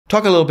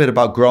talk a little bit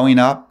about growing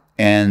up,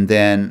 and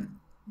then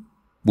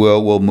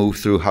we'll move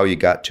through how you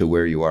got to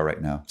where you are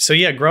right now. So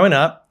yeah, growing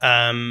up,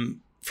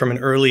 from an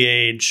early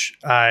age,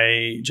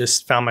 I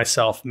just found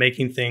myself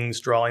making things,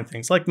 drawing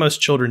things like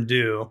most children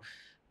do.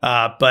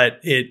 But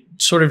it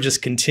sort of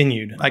just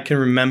continued. I can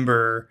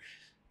remember,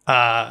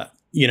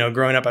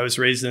 growing up, I was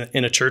raised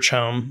in a church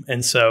home.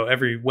 And so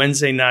every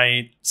Wednesday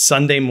night,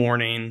 Sunday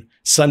morning,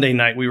 Sunday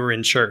night, we were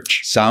in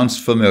church. Sounds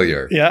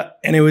familiar. Yeah.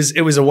 And it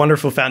was a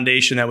wonderful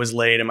foundation that was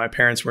laid, and my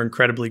parents were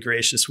incredibly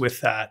gracious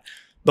with that.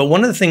 But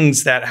one of the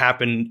things that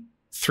happened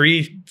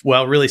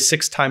really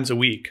 6 times a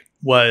week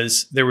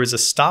was there was a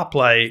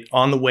stoplight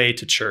on the way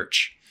to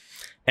church.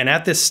 And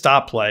at this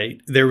stoplight,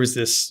 there was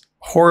this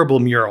horrible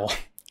mural,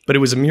 but it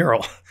was a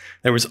mural.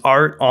 There was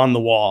art on the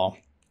wall.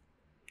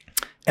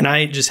 And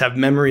I just have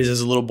memories as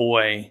a little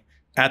boy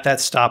at that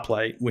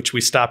stoplight, which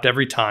we stopped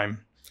every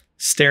time,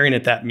 staring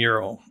at that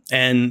mural.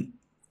 And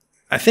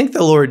I think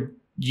the Lord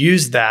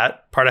used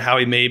that, part of how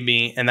he made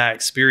me, and that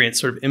experience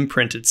sort of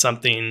imprinted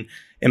something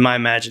in my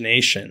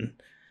imagination.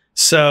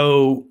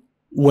 So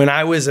when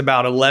I was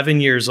about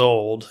 11 years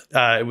old,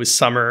 it was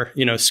summer,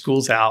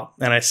 school's out.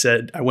 And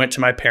I went to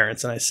my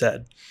parents and I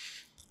said,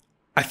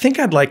 I think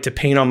I'd like to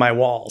paint on my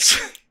walls.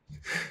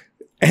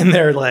 And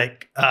they're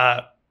like,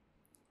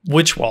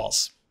 which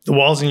walls? The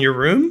walls in your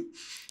room?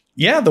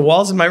 Yeah, the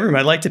walls in my room.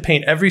 I'd like to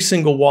paint every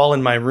single wall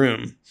in my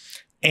room.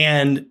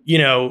 And,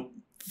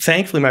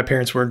 thankfully my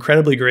parents were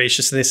incredibly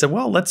gracious, and they said,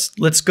 well,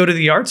 let's go to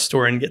the art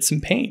store and get some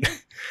paint.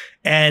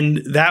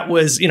 And that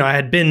was, I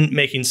had been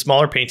making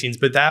smaller paintings,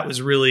 but that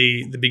was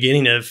really the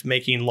beginning of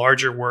making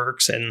larger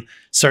works and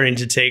starting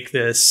to take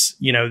this,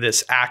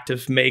 this act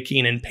of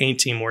making and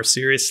painting more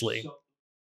seriously.